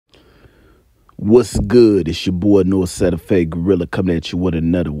What's good? It's your boy North Santa Fe Gorilla coming at you with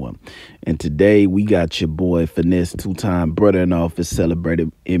another one. And today we got your boy Finesse2tymes Brother in office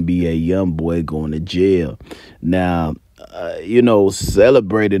celebrating NBA YoungBoy going to jail. Now,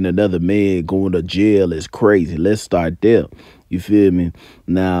 celebrating another man going to jail is crazy. Let's start there. You feel me?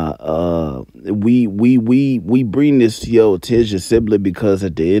 Now, we bring this to your attention simply because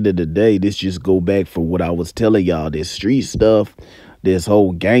at the end of the day, this just go back from what I was telling y'all. This street stuff, this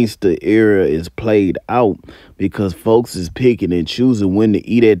whole gangster era is played out because folks is picking and choosing when to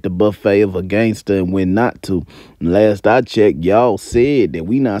eat at the buffet of a gangster and when not to. And last I checked, y'all said that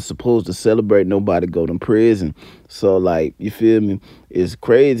we not supposed to celebrate nobody go to prison. So, like, you feel me? It's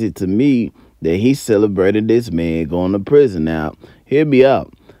crazy to me that he celebrated this man going to prison. Now, hear me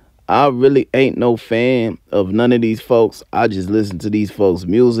out. I really ain't no fan of none of these folks. I just listen to these folks'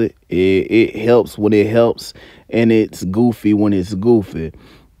 music. It helps when it helps, and it's goofy when it's goofy.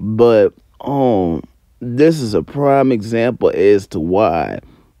 But this is a prime example as to why,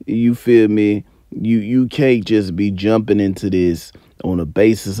 you feel me, you can't just be jumping into this on the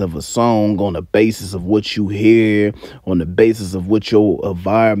basis of a song, on the basis of what you hear, on the basis of what your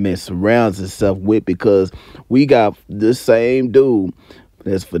environment surrounds itself with, because we got the same dude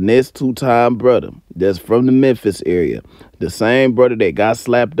that's Finesse2tymes Brother, that's from the Memphis area, the same brother that got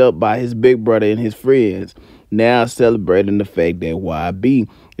slapped up by his big brother and his friends, now celebrating the fact that YB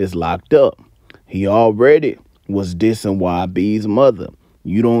is locked up. He already was dissing YB's mother.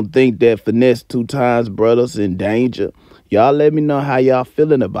 You don't think that Finesse2tymes Brother's in danger? Y'all let me know how y'all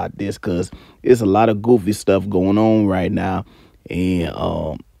feeling about this, because it's a lot of goofy stuff going on right now,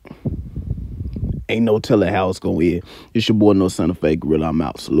 and ain't no telling how it's gonna end. It's your boy No Santa Fe Gorilla. I'm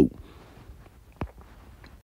out. Salute.